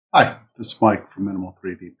Hi, this is Mike from Minimal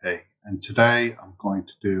 3DP, and today I'm going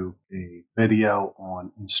to do a video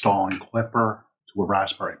on installing Klipper to a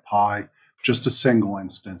Raspberry Pi. Just a single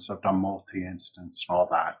instance. I've done multi-instance and all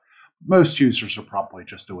that. Most users are probably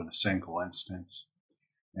just doing a single instance.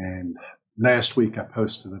 And last week I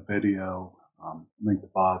posted a video linked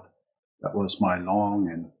above. That was my long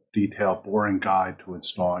and detailed, boring guide to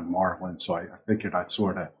installing Marlin. So I figured I'd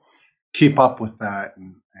sort of keep up with that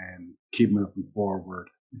and keep moving forward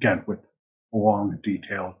again with a long,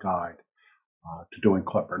 detailed guide to doing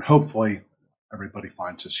Klipper. And hopefully everybody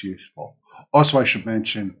finds this useful. Also, I should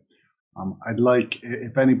mention, I'd like,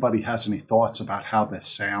 if anybody has any thoughts about how this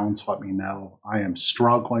sounds, let me know. I am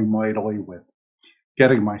struggling mightily with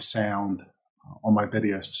getting my sound on my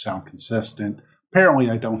videos to sound consistent. Apparently,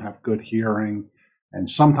 I don't have good hearing, and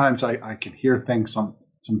sometimes I can hear things,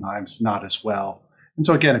 sometimes not as well. And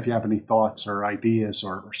so again, if you have any thoughts or ideas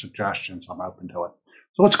or suggestions, I'm open to it.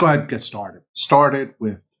 So let's go ahead and get started. Started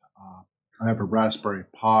with, I have a Raspberry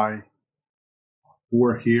Pi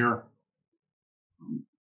 4 here.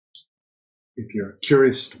 If you're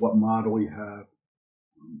curious to what model you have,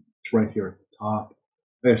 it's right here at the top.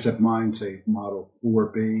 Like I said, mine's a Model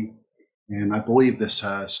 4B, and I believe this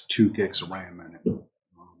has 2 gigs of RAM in it.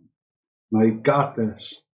 And I got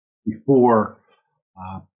this before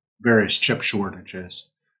various chip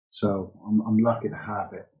shortages, so I'm lucky to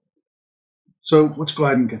have it. So let's go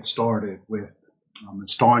ahead and get started with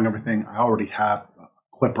installing everything. I already have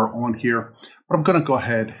Klipper on here, but I'm going to go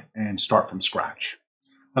ahead and start from scratch.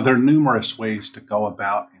 Now, there are numerous ways to go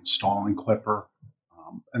about installing Klipper,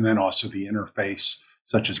 and then also the interface,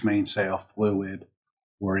 such as Mainsail, Fluid,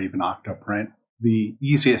 or even Octoprint. The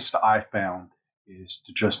easiest I found is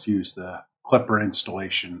to just use the Klipper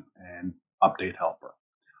installation and update helper.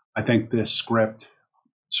 I think this script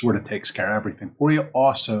sort of takes care of everything for you.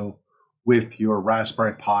 Also, with your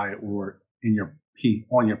Raspberry Pi or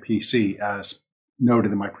on your PC, as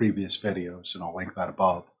noted in my previous videos, and I'll link that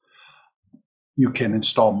above, you can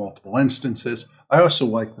install multiple instances. I also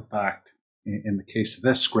like the fact, in the case of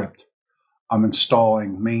this script, I'm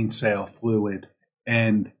installing Mainsail, Fluid,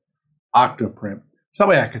 and Octoprint. So that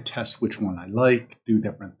way I could test which one I like, do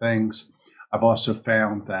different things. I've also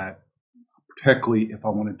found that, particularly if I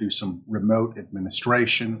want to do some remote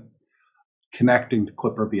administration, connecting to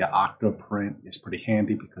Klipper via Octoprint is pretty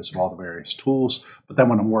handy because of all the various tools. But then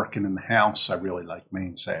when I'm working in the house, I really like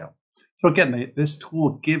Mainsail. So again, this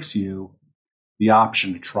tool gives you the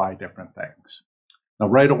option to try different things. Now,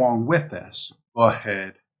 right along with this, go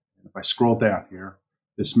ahead, and if I scroll down here,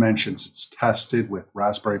 this mentions it's tested with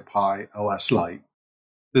Raspberry Pi OS Lite.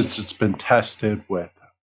 Since it's been tested with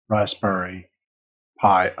Raspberry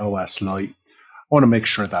Pi OS Lite, I want to make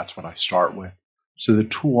sure that's what I start with. So the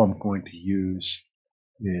tool I'm going to use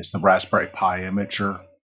is the Raspberry Pi Imager.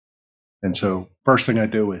 And so first thing I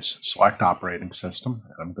do is select operating system.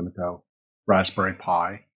 And I'm going to go Raspberry Pi.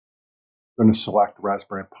 I'm going to select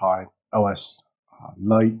Raspberry Pi OS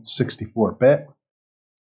Lite 64-bit.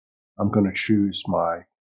 I'm going to choose my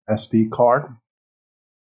SD card.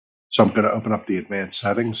 So I'm going to open up the advanced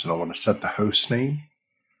settings, and I want to set the host name.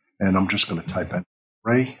 And I'm just going to type in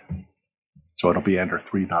array. So it'll be enter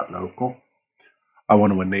 3.local. I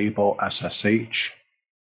want to enable SSH.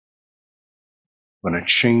 I'm going to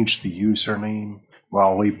change the username. Well,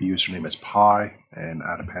 I'll leave the username as Pi and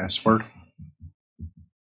add a password.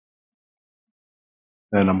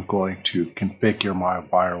 Then I'm going to configure my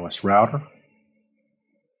wireless router. I'm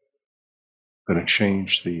going to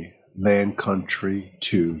change the LAN country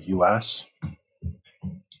to US.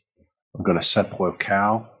 I'm going to set the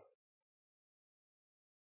locale.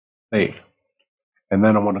 Save. And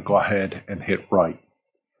then I want to go ahead and hit write.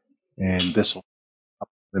 And this will take a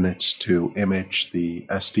couple minutes to image the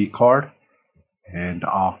SD card. And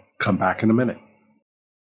I'll come back in a minute.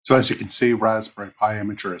 So as you can see, Raspberry Pi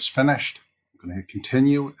Imager is finished. I'm going to hit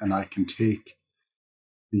continue, and I can take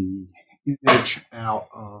the image out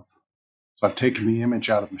of, so I've taken the image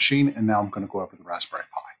out of the machine, and now I'm going to go over the Raspberry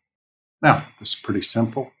Pi. Now, this is pretty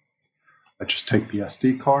simple. I just take the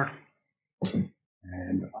SD card,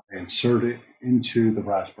 and I insert it into the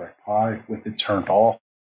Raspberry Pi with it turned off.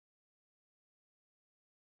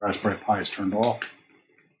 Raspberry Pi is turned off.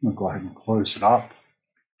 I'm going to go ahead and close it up.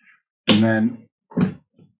 And then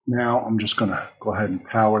now I'm just going to go ahead and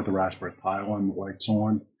power the Raspberry Pi on, the lights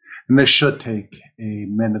on. And this should take a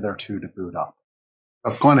minute or two to boot up.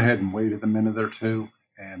 I've gone ahead and waited a minute or two,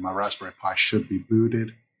 and my Raspberry Pi should be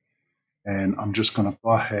booted. And I'm just going to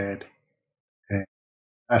go ahead and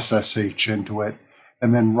SSH into it,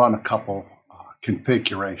 and then run a couple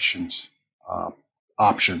configurations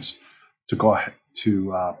options to go ahead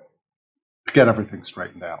to to get everything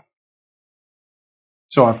straightened out.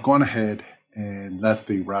 So I've gone ahead and let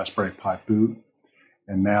the Raspberry Pi boot,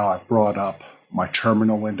 and now I've brought up my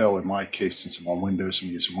terminal window. In my case, since I'm on Windows, I'm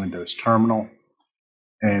using Windows Terminal.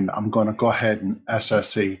 And I'm going to go ahead and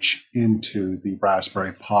SSH into the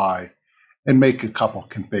Raspberry Pi and make a couple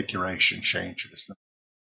configuration changes.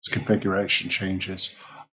 Configuration changes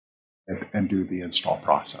and do the install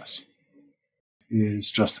process.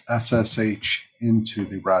 Is just SSH into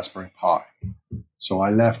the Raspberry Pi. So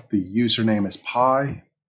I left the username as Pi,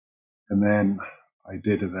 and then I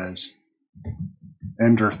did it as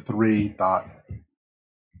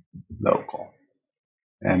ender3.local.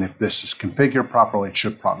 And if this is configured properly, it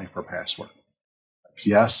should prompt me for a password.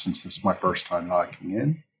 Yes, since this is my first time logging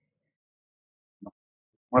in,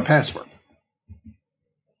 my password.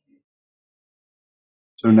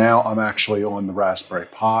 So now I'm actually on the Raspberry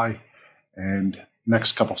Pi, and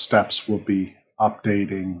next couple steps will be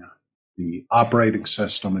updating the operating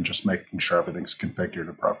system and just making sure everything's configured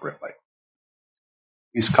appropriately.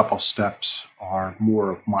 These couple steps are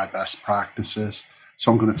more of my best practices.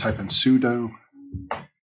 So I'm going to type in sudo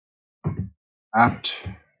apt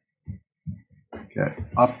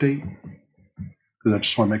get update, because I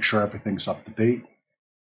just want to make sure everything's up to date.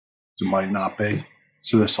 It might not be,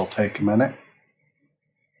 so this will take a minute.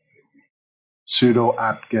 Sudo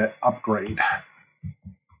apt get upgrade.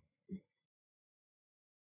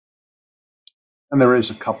 And there is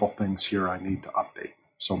a couple things here I need to update.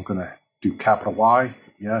 So I'm going to do capital Y,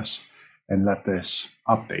 yes, and let this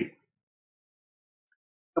update.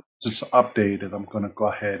 Once it's updated, I'm going to go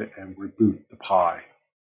ahead and reboot the Pi.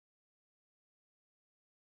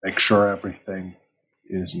 Make sure everything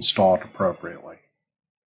is installed appropriately.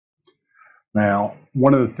 Now,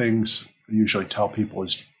 one of the things I usually tell people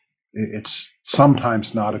is it's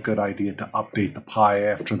sometimes not a good idea to update the Pi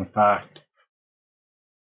after the fact.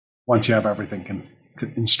 Once you have everything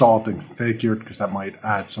installed and configured, because that might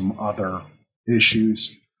add some other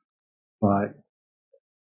issues. But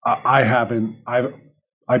I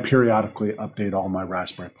periodically update all my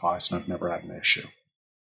Raspberry Pis, and I've never had an issue.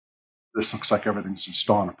 This looks like everything's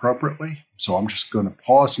installed appropriately, so I'm just going to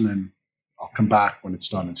pause and then I'll come back when it's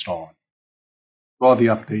done installing. All the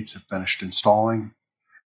updates have finished installing.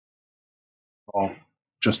 Well,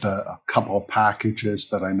 just a couple of packages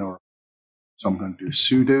that I know. So I'm going to do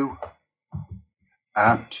sudo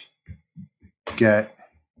apt get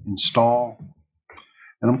install,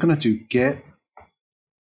 and I'm going to do git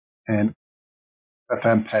and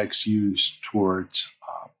Fmpeg's used towards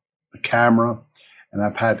the camera, and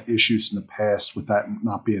I've had issues in the past with that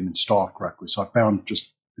not being installed correctly. So I found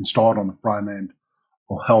just installed on the front end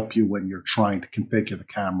will help you when you're trying to configure the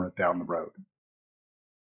camera down the road.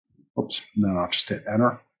 Oops, and then I'll just hit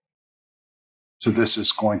enter. So this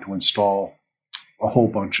is going to install a whole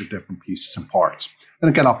bunch of different pieces and parts. And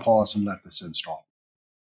again, I'll pause and let this install.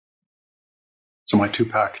 So my two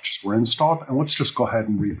packages were installed, and let's just go ahead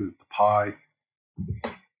and reboot the Pi.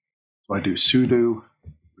 So I do sudo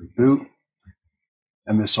reboot,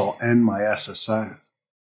 and this will end my SSH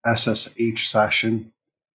session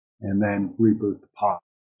and then reboot the Pi.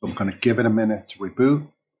 So I'm going to give it a minute to reboot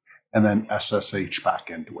and then SSH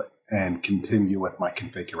back into it and continue with my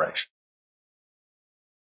configuration.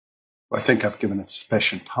 I think I've given it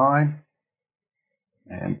sufficient time,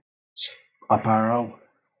 and up arrow.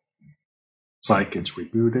 It's like it's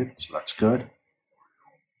rebooted, so that's good.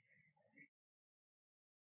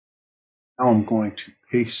 Now I'm going to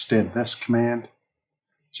paste in this command.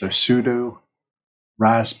 So sudo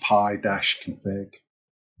raspi-config.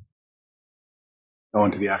 Go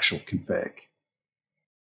into the actual config.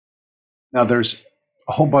 Now there's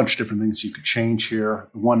a whole bunch of different things you could change here.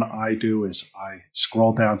 The one I do is I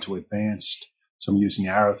scroll down to advanced. So I'm using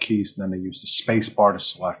the arrow keys, and then I use the space bar to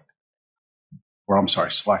select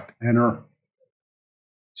enter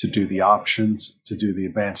to do the options, to do the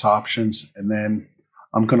advanced options. And then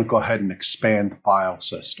I'm going to go ahead and expand the file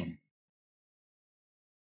system.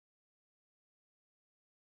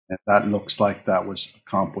 And that looks like that was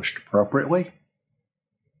accomplished appropriately.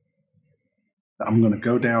 I'm going to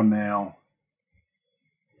go down now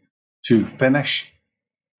to finish.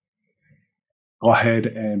 Go ahead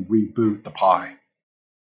and reboot the Pi.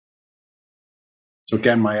 So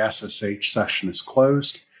again, my SSH session is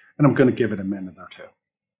closed, and I'm going to give it a minute or two. I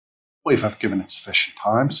believe I've given it sufficient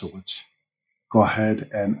time, so let's go ahead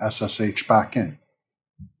and SSH back in.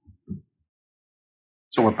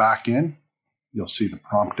 So we're back in. You'll see the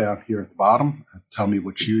prompt down here at the bottom. Tell me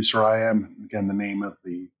which user I am. Again, the name of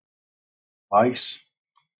the device.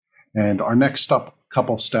 And our next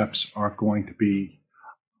couple steps are going to be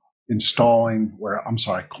cloning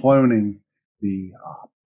the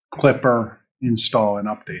Klipper install an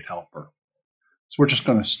update helper. So we're just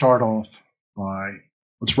going to start off by,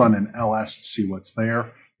 let's run an ls to see what's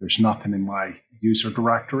there. There's nothing in my user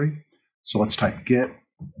directory. So let's type git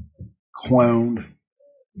clone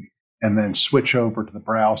and then switch over to the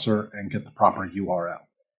browser and get the proper URL.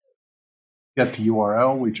 Get the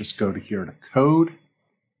URL, we just go to here to code,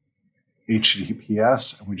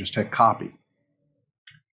 HTTPS, and we just hit copy.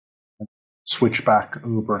 Switch back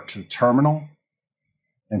over to the terminal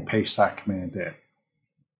and paste that command in.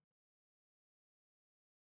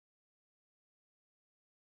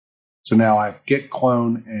 So now I have git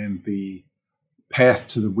clone and the path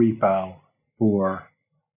to the repo for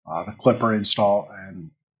the Klipper install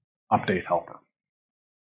and update helper.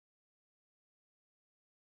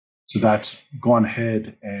 So that's gone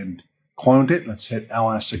ahead and cloned it. Let's hit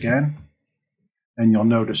ls again. And you'll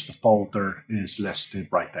notice the folder is listed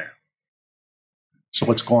right there. So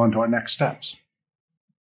let's go on to our next steps.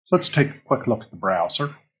 So let's take a quick look at the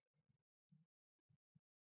browser.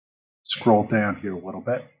 Scroll down here a little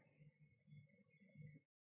bit.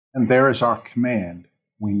 And there is our command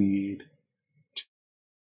we need to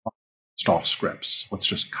install scripts. Let's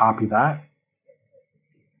just copy that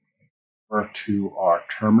over to our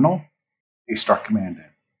terminal, paste our command in.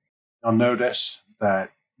 You'll notice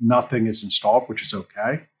that nothing is installed, which is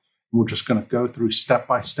okay. We're just going to go through step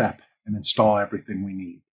by step and install everything we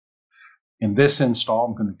need. In this install,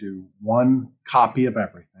 I'm going to do one copy of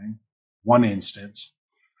everything, one instance,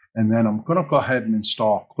 and then I'm going to go ahead and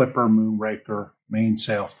install Klipper, Moonraker,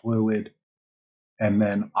 Mainsail, Fluid, and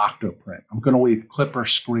then Octoprint. I'm going to leave Klipper,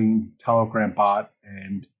 Screen, Telegram Bot,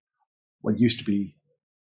 and what used to be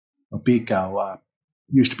a Beaco,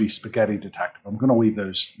 used to be Spaghetti Detective. I'm going to leave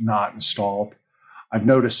those not installed. I've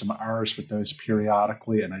noticed some errors with those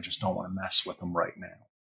periodically, and I just don't want to mess with them right now.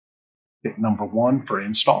 Hit number 1 for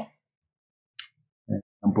install, and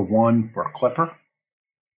number 1 for Klipper,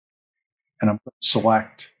 and I'm going to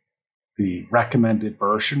select the recommended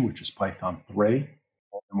version, which is Python 3.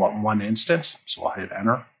 I want one instance, so I'll hit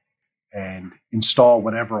enter and install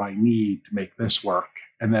whatever I need to make this work,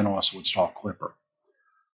 and then also install Klipper.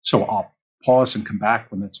 So I'll pause and come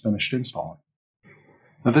back when it's finished installing.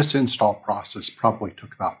 Now this install process probably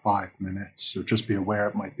took about 5 minutes, so just be aware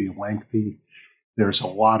it might be lengthy. There's a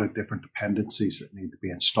lot of different dependencies that need to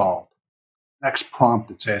be installed. Next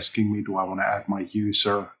prompt, it's asking me, do I want to add my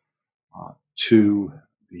user to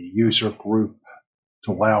the user group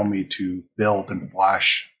to allow me to build and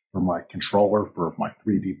flash for my controller for my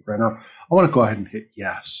 3D printer. I want to go ahead and hit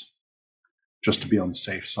yes, just to be on the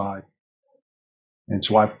safe side. And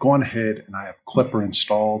so I've gone ahead and I have Klipper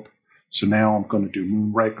installed. So now I'm going to do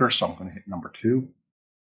Moonraker, so I'm going to hit number 2.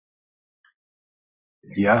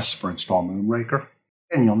 Yes for install Moonraker.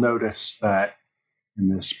 And you'll notice that in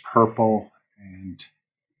this purple and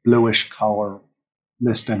bluish color,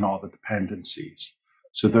 listing all the dependencies.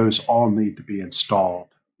 So those all need to be installed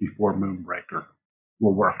before Moonraker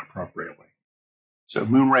will work appropriately. So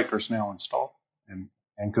Moonraker is now installed, and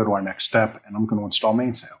go to our next step, and I'm going to install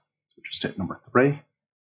Mainsail. So just hit number 3.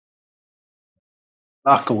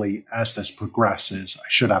 Luckily, as this progresses, I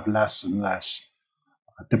should have less and less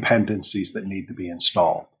dependencies that need to be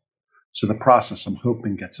installed. So the process, I'm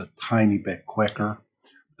hoping, gets a tiny bit quicker.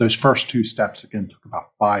 Those first 2 steps, again, took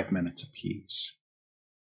about 5 minutes apiece.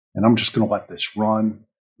 And I'm just going to let this run.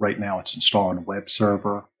 Right now, it's installing a web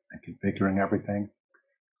server and configuring everything.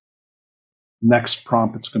 Next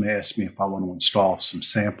prompt, it's going to ask me if I want to install some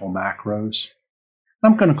sample macros.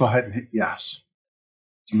 I'm going to go ahead and hit yes.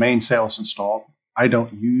 So Mainsail is installed. I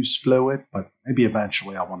don't use Fluid, but maybe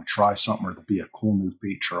eventually I want to try something, or there'll be a cool new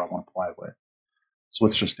feature I want to play with. So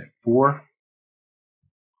let's just hit 4.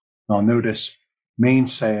 Now notice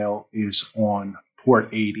Mainsail is on port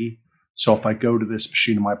 80. So if I go to this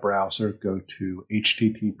machine in my browser, go to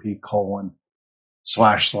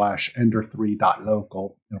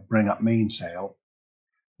http://ender3.local, it'll bring up Mainsail.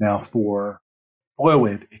 Now for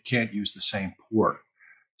Fluid, it can't use the same port.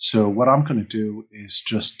 So what I'm going to do is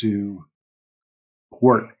just do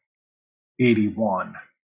port 81.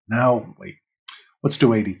 Now, wait, let's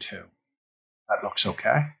do 82. That looks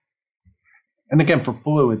okay. And again, for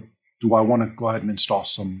Fluid, do I want to go ahead and install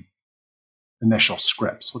some initial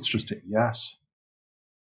scripts? Let's just hit yes.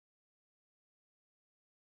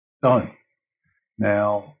 Done.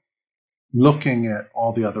 Now, looking at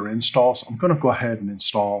all the other installs, I'm going to go ahead and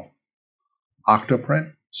install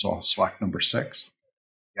Octoprint. So I'll select number 6.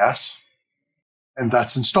 Yes. And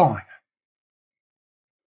that's installing.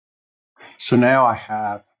 So now I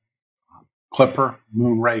have Klipper,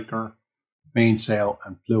 Moonraker, Mainsail,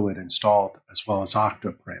 and Fluid installed, as well as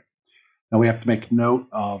Octoprint. Now we have to make note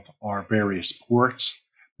of our various ports.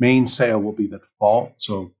 Mainsail will be the default.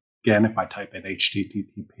 So again, if I type in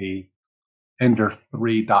HTTP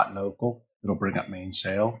ender3.local, it'll bring up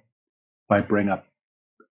mainsail. If I bring up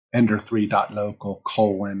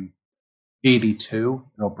ender3.local:82,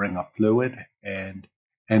 it'll bring up fluid, and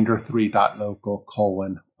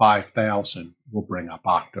ender3.local:5000 will bring up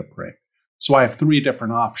octoprint. So I have three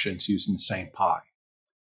different options using the same Pi.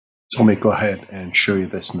 So let me go ahead and show you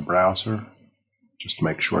this in the browser, just to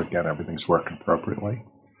make sure, again, everything's working appropriately.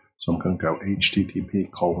 So I'm going to go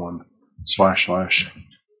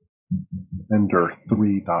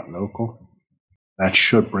http://ender3.local. That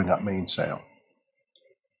should bring up mainsail.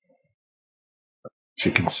 As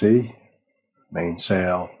you can see,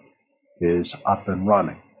 mainsail is up and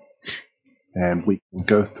running. And we can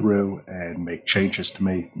go through and make changes to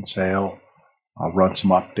mainsail, run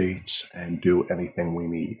some updates, and do anything we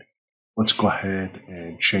need. Let's go ahead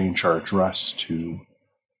and change our address to,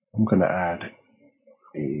 I'm going to add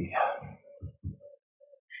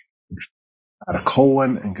a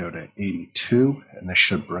colon and go to 82, and this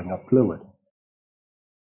should bring up fluid.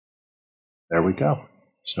 There we go.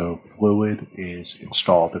 So fluid is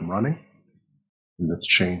installed and running. And let's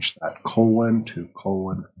change that colon to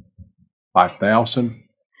 :5000,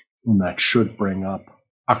 and that should bring up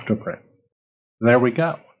octoprint. There we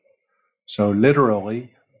go. So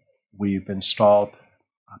literally, we've installed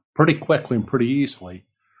pretty quickly and pretty easily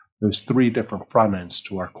those three different front ends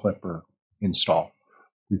to our Klipper install.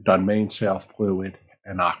 We've done mainsail, fluid,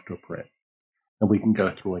 and octoprint. And we can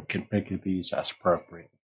go through and configure these as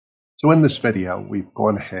appropriate. So in this video, we've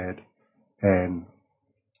gone ahead and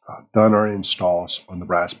done our installs on the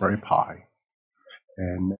Raspberry Pi.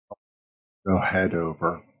 And now go ahead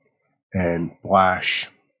over and flash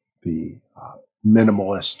the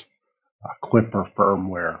minimalist Klipper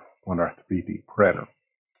firmware on our 3D printer.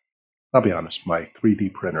 I'll be honest, my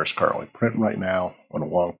 3D printer is currently printing right now on a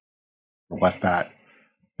long. I'll let that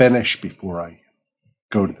finish before I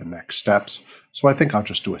go to the next steps. So I think I'll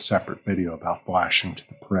just do a separate video about flashing to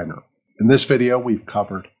the printer. In this video, we've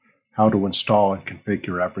covered how to install and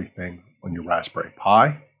configure everything on your Raspberry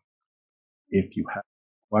Pi. If you have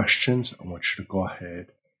questions, I want you to go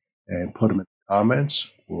ahead and put them in the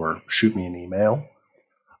comments or shoot me an email.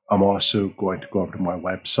 I'm also going to go over to my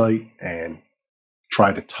website and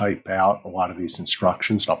try to type out a lot of these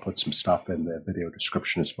instructions. I'll put some stuff in the video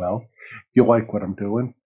description as well. If you like what I'm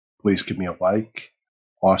doing, please give me a like.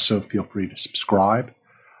 Also, feel free to subscribe.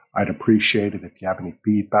 I'd appreciate it if you have any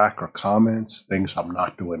feedback or comments, things I'm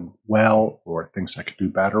not doing well, or things I could do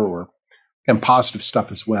better, or again, positive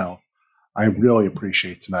stuff as well. I really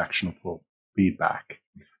appreciate some actionable feedback.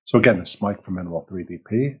 So again, this is Mike from Minimal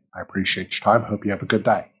 3DP. I appreciate your time. Hope you have a good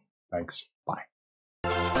day. Thanks.